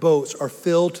 their boats are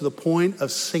filled to the point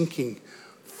of sinking.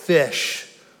 Fish,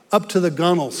 up to the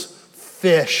gunnels,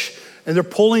 fish. And they're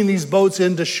pulling these boats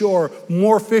into shore,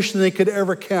 more fish than they could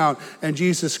ever count. And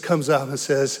Jesus comes out and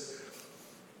says,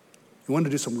 you want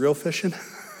to do some real fishing?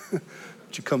 Would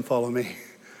you come follow me?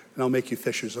 And I'll make you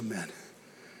fishers of men.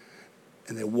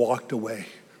 And they walked away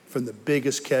from the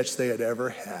biggest catch they had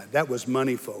ever had. That was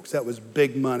money, folks. That was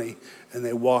big money. And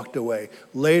they walked away.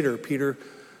 Later, Peter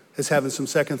is having some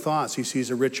second thoughts. He sees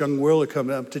a rich young ruler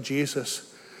coming up to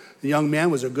Jesus. The young man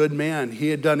was a good man. He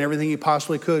had done everything he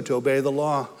possibly could to obey the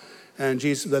law. And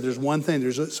Jesus, but there's one thing,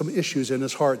 there's some issues in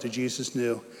his heart that Jesus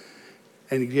knew.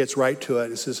 And he gets right to it.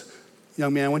 He says,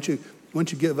 young man, why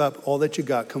don't you give up all that you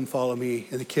got, come follow me.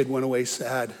 And the kid went away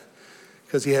sad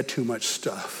because he had too much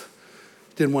stuff.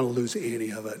 Didn't want to lose any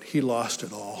of it. He lost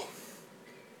it all.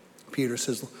 Peter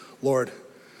says, Lord,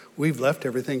 we've left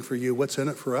everything for you. What's in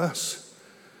it for us?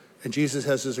 And Jesus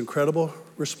has this incredible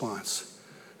response.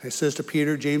 He says to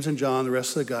Peter, James, and John, the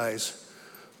rest of the guys,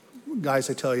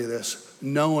 I tell you this,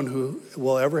 no one who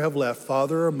will ever have left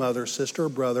father or mother, sister or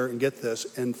brother, and get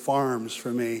this, and farms for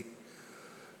me,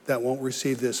 that won't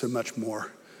receive this and much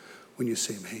more when you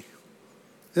see me.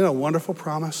 Isn't it a wonderful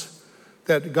promise?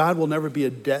 That God will never be a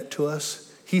debt to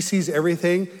us. He sees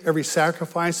everything, every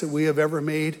sacrifice that we have ever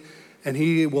made, and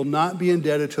he will not be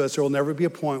indebted to us. There will never be a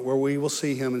point where we will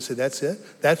see him and say, that's it?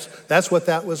 That's what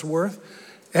that was worth?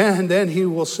 And then he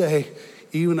will say,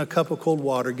 even a cup of cold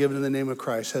water given in the name of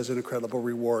Christ has an incredible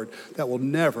reward that will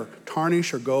never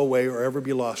tarnish or go away or ever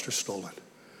be lost or stolen.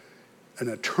 An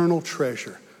eternal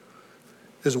treasure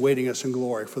is awaiting us in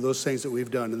glory for those things that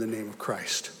we've done in the name of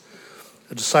Christ.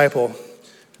 A disciple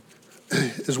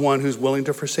is one who's willing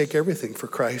to forsake everything for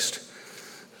Christ.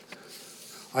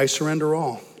 I surrender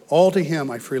all. All to him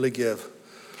I freely give.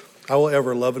 I will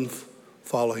ever love and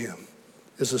follow him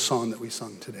is the song that we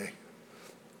sung today.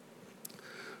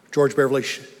 George Beverly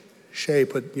Shea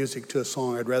put music to a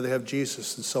song, I'd rather have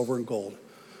Jesus than silver and gold.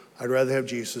 I'd rather have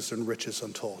Jesus than riches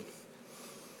untold.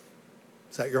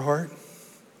 Is that your heart?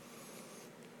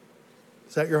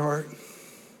 Is that your heart?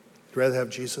 You'd rather have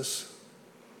Jesus?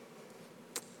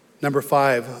 Number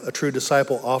 5, a true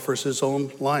disciple offers his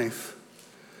own life.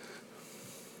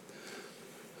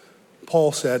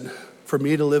 Paul said, for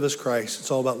me to live is Christ. It's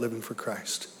all about living for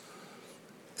Christ.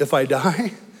 If I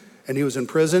die, and he was in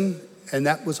prison, and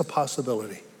that was a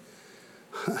possibility,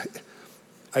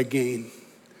 I gain.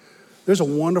 There's a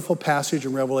wonderful passage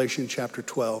in Revelation chapter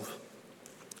 12,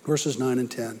 verses 9 and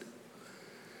 10.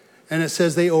 And it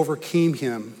says they overcame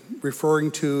him,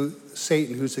 referring to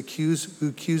Satan, who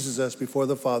accuses us before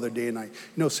the Father day and night.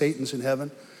 You know, Satan's in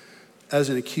heaven as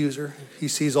an accuser. He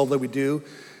sees all that we do.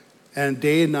 And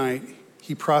day and night,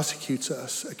 he prosecutes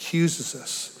us, accuses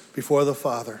us before the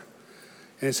Father.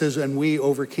 And it says, and we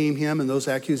overcame him in those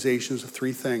accusations of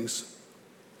 3 things.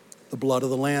 The blood of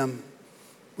the Lamb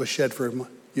was shed for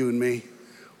you and me.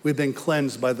 We've been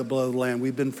cleansed by the blood of the Lamb.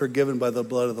 We've been forgiven by the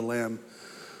blood of the Lamb.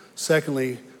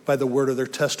 Secondly, by the word of their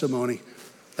testimony,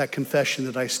 that confession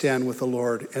that I stand with the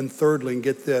Lord. And thirdly, and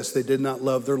get this, they did not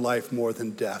love their life more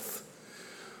than death.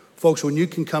 Folks, when you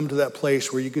can come to that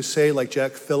place where you can say, like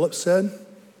Jack Phillips said,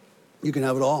 you can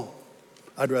have it all.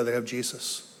 I'd rather have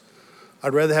Jesus.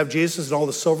 I'd rather have Jesus than all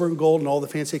the silver and gold and all the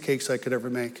fancy cakes I could ever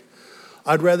make.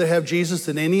 I'd rather have Jesus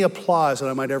than any applause that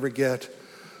I might ever get.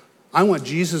 I want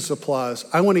Jesus' applause.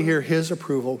 I want to hear his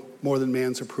approval more than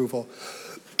man's approval.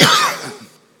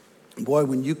 Boy,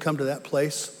 when you come to that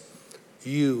place,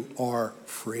 you are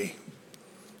free.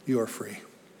 You are free.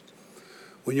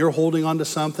 When you're holding on to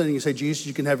something and you say, Jesus,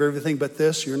 you can have everything but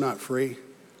this, you're not free.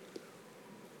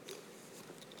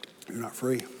 You're not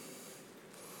free.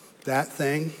 That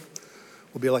thing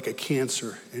will be like a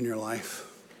cancer in your life.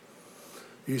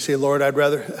 You say, Lord, I'd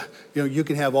rather, you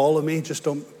can have all of me, just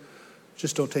don't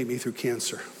take me through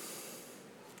cancer.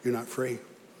 You're not free.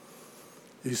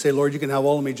 You say, Lord, you can have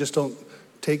all of me, just don't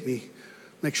take me,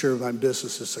 make sure my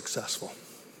business is successful.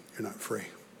 You're not free.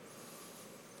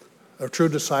 A true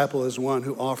disciple is one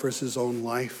who offers his own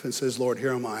life and says, Lord,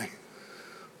 here am I.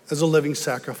 As a living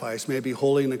sacrifice, may it be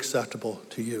holy and acceptable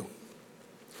to you.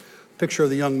 Picture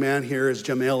of the young man here is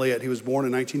Jim Elliot. He was born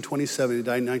in 1927. He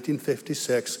died in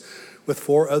 1956 with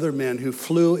 4 other men who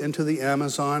flew into the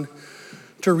Amazon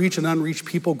to reach an unreached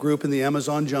people group in the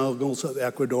Amazon jungles of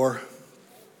Ecuador.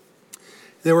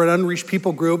 They were an unreached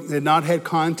people group. They had not had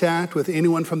contact with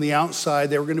anyone from the outside.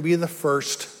 They were going to be the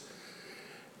first.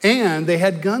 And they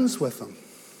had guns with them.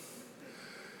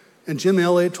 And Jim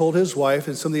Elliot told his wife,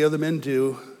 and some of the other men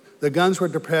do, the guns were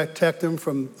to protect them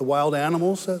from the wild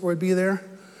animals that would be there.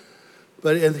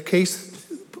 But in the case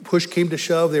push came to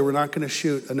shove, they were not going to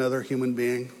shoot another human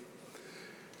being.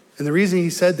 And the reason he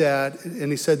said that,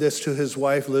 and he said this to his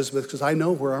wife, Elizabeth, because I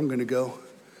know where I'm going to go.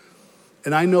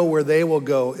 And I know where they will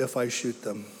go if I shoot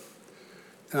them.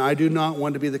 And I do not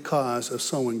want to be the cause of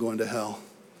someone going to hell.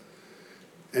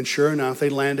 And sure enough, they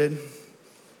landed.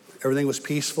 Everything was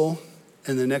peaceful.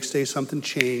 And the next day something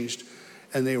changed,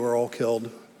 and they were all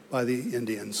killed by the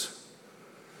Indians.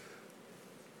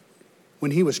 When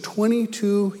he was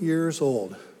 22 years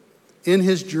old, in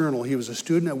his journal, he was a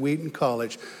student at Wheaton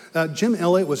College. Jim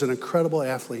Elliot was an incredible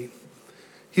athlete.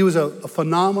 He was a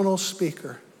phenomenal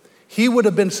speaker. He would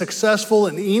have been successful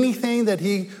in anything that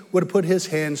he would have put his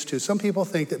hands to. Some people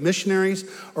think that missionaries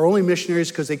are only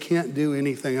missionaries because they can't do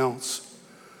anything else.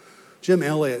 Jim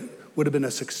Elliot would have been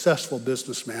a successful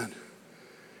businessman.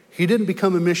 He didn't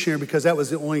become a missionary because that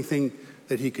was the only thing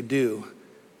that he could do.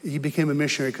 He became a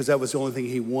missionary because that was the only thing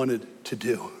he wanted to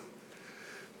do.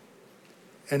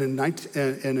 And in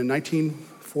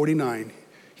 1949,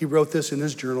 he wrote this in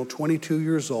his journal, 22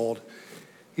 years old.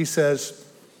 He says,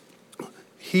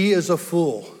 "He is a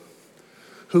fool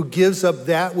who gives up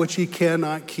that which he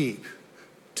cannot keep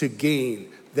to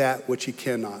gain that which he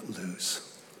cannot lose."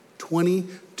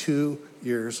 22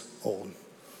 years old.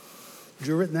 Did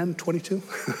you written that in 22?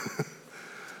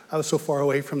 I was so far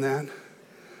away from that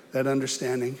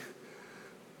understanding.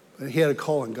 But he had a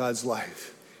call in God's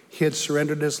life. He had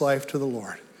surrendered his life to the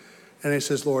Lord. And he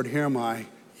says, "Lord, here am I,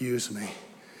 use me."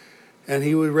 And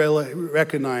he would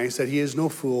recognize that he is no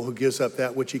fool who gives up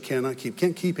that which he cannot keep.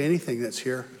 Can't keep anything that's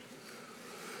here.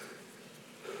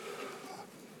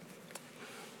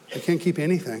 I can't keep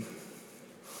anything.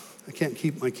 I can't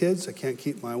keep my kids. I can't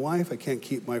keep my wife. I can't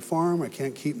keep my farm. I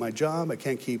can't keep my job. I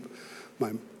can't keep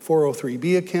my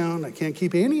 403B account. I can't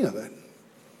keep any of it.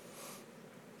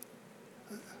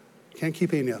 Can't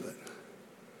keep any of it.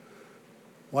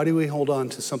 Why do we hold on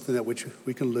to something that which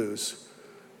we can lose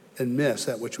and miss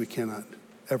that which we cannot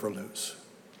ever lose?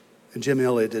 And Jim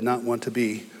Elliot did not want to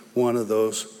be one of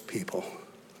those people.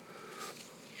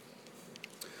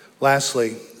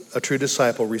 Lastly, a true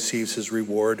disciple receives his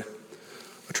reward.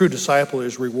 A true disciple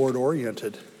is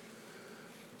reward-oriented.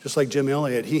 Just like Jim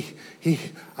Elliot,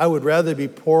 I would rather be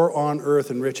poor on earth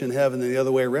and rich in heaven than the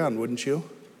other way around, wouldn't you?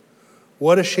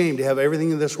 What a shame to have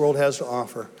everything that this world has to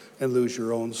offer and lose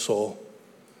your own soul.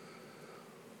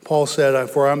 Paul said,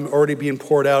 "For I'm already being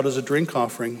poured out as a drink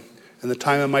offering, and the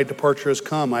time of my departure has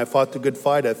come. I have fought the good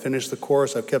fight. I've finished the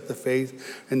course. I've kept the faith.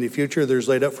 In the future, there's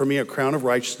laid up for me a crown of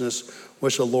righteousness,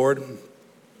 which the Lord,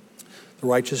 the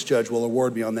righteous judge, will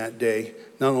award me on that day,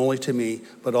 not only to me,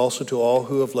 but also to all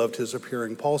who have loved his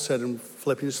appearing." Paul said in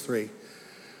Philippians 3,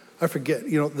 I forget,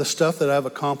 the stuff that I've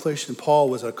accomplished, and Paul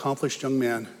was an accomplished young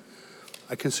man,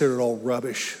 I consider it all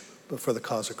rubbish, but for the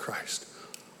cause of Christ.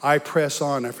 I press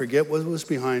on. I forget what was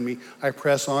behind me. I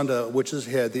press on to which is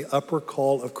ahead, the upper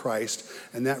call of Christ.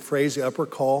 And that phrase, the upper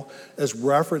call, is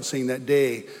referencing that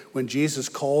day when Jesus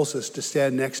calls us to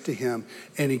stand next to him,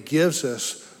 and he gives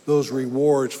us those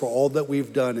rewards for all that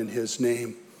we've done in his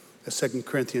name. That's 2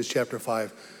 Corinthians chapter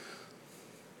 5.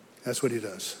 That's what he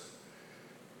does.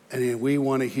 And we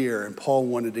want to hear, and Paul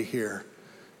wanted to hear,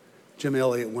 Jim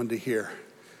Elliot wanted to hear,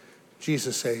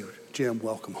 Jesus say, "Jim,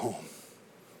 welcome home.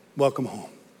 Welcome home.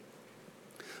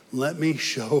 Let me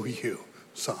show you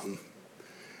something."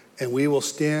 And we will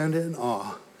stand in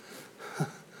awe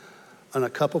on a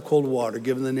cup of cold water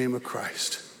given the name of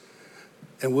Christ.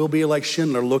 And we'll be like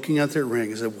Schindler looking at their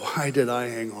ring and say, "Why did I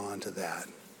hang on to that?"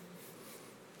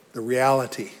 The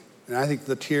reality. And I think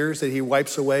the tears that he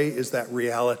wipes away is that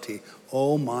reality.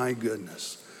 Oh my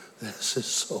goodness, this is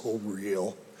so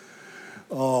real.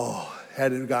 Oh,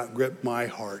 had it not gripped my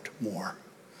heart more.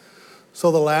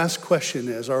 So the last question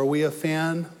is, are we a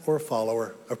fan or a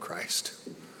follower of Christ?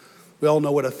 We all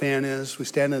know what a fan is. We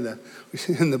stand in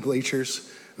the bleachers.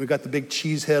 We've got the big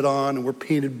cheese head on, and we're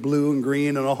painted blue and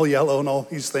green and all yellow and all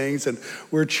these things, and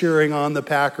we're cheering on the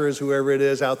Packers, whoever it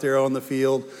is out there on the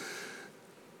field,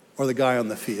 or the guy on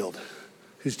the field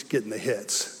who's getting the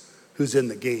hits, who's in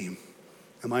the game.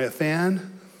 Am I a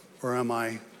fan or am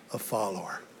I a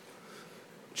follower?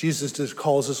 Jesus just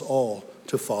calls us all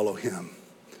to follow him.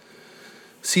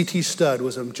 C.T. Studd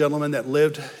was a gentleman that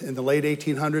lived in the late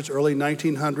 1800s, early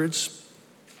 1900s.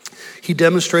 He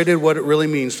demonstrated what it really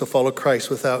means to follow Christ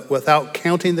without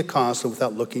counting the cost and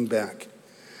without looking back.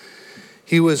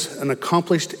 He was an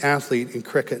accomplished athlete in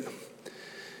cricket.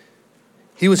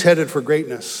 He was headed for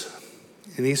greatness.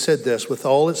 And he said this, with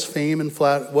all its fame and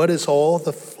what is all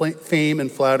the fame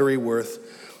and flattery worth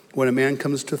when a man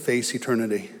comes to face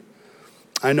eternity?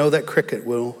 I know that cricket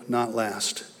will not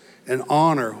last, and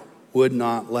honor would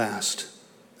not last.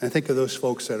 I think of those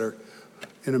folks that are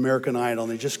in American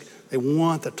Idol, and they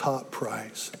want the top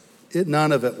prize.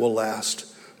 None of it will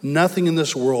last. Nothing in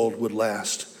this world would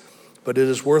last, but it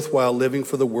is worthwhile living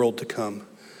for the world to come.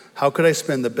 How could I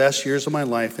spend the best years of my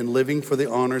life in living for the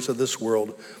honors of this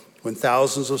world when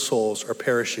thousands of souls are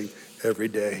perishing every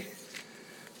day?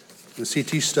 And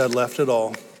C.T. Studd left it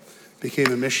all,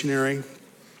 became a missionary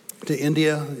to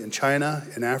India and China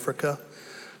and Africa.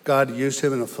 God used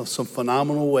him in some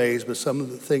phenomenal ways, but some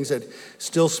of the things that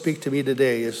still speak to me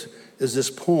today is this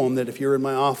poem that if you're in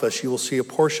my office, you will see a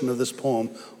portion of this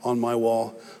poem on my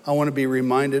wall. I want to be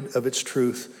reminded of its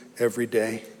truth every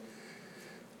day.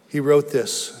 He wrote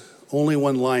this, only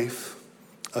one life,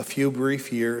 a few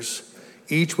brief years,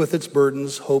 each with its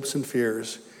burdens, hopes, and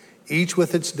fears, each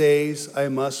with its days I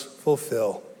must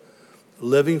fulfill,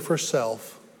 living for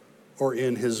self or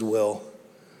in his will.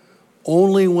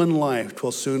 Only one life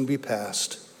 'twill soon be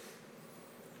past.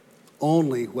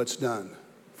 Only what's done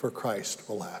for Christ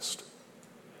will last.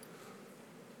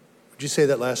 Would you say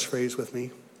that last phrase with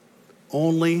me?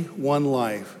 Only one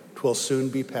life 'twill soon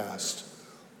be past.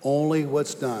 Only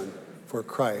what's done for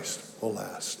Christ will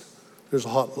last. There's a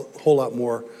whole lot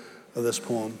more of this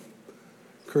poem.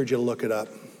 I encourage you to look it up.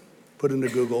 Put it into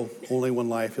Google, only one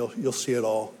life, you'll see it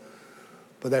all.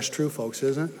 But that's true, folks,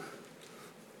 isn't it?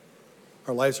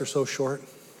 Our lives are so short.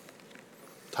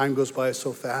 Time goes by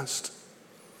so fast.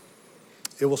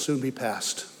 It will soon be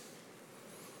past.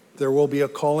 There will be a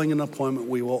calling and appointment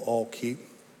we will all keep.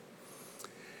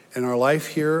 And our life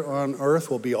here on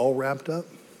earth will be all wrapped up.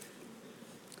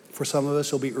 For some of us,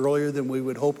 it'll be earlier than we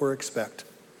would hope or expect.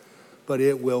 But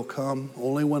it will come.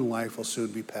 Only one life will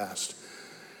soon be past.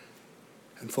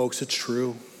 And folks, it's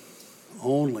true.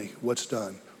 Only what's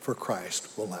done for Christ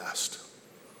will last.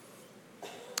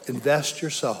 Invest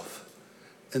yourself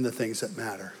in the things that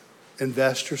matter.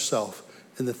 Invest yourself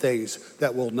in the things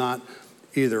that will not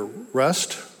either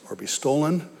rust or be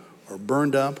stolen or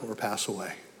burned up or pass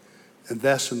away.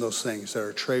 Invest in those things that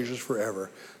are treasures forever,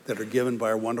 that are given by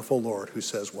our wonderful Lord who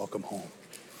says, welcome home.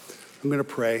 I'm going to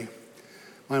pray.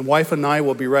 My wife and I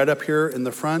will be right up here in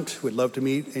the front. We'd love to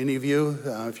meet any of you.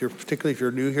 Particularly if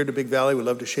you're new here to Big Valley, we'd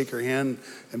love to shake your hand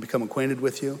and become acquainted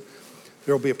with you.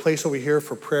 There will be a place over here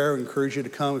for prayer. I encourage you to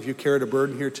come. If you carried a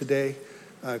burden here today,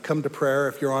 come to prayer.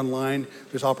 If you're online,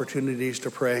 there's opportunities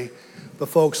to pray. But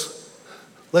folks,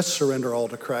 let's surrender all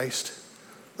to Christ.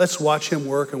 Let's watch him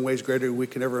work in ways greater than we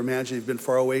can ever imagine. If you've been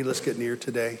far away, let's get near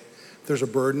today. If there's a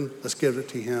burden, let's give it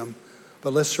to him.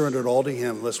 But let's surrender it all to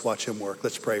him. Let's watch him work.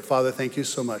 Let's pray. Father, thank you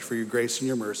so much for your grace and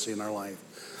your mercy in our life.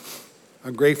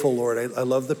 I'm grateful, Lord. I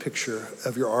love the picture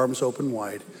of your arms open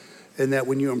wide, and that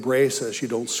when you embrace us, you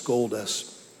don't scold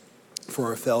us for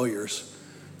our failures.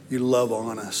 You love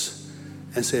on us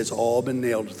and say it's all been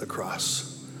nailed to the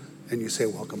cross. And you say,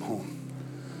 welcome home.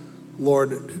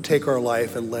 Lord, take our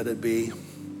life and let it be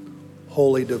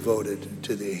wholly devoted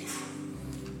to thee.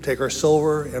 Take our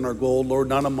silver and our gold, Lord,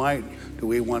 not a mite do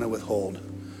we want to withhold.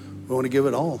 We want to give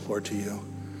it all, Lord, to you,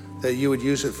 that you would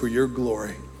use it for your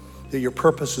glory, that your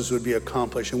purposes would be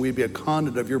accomplished, and we'd be a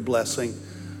conduit of your blessing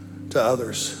to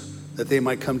others, that they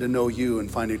might come to know you and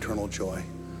find eternal joy.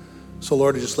 So,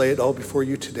 Lord, I just lay it all before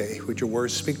you today. Would your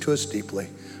words speak to us deeply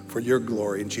for your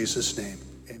glory in Jesus' name.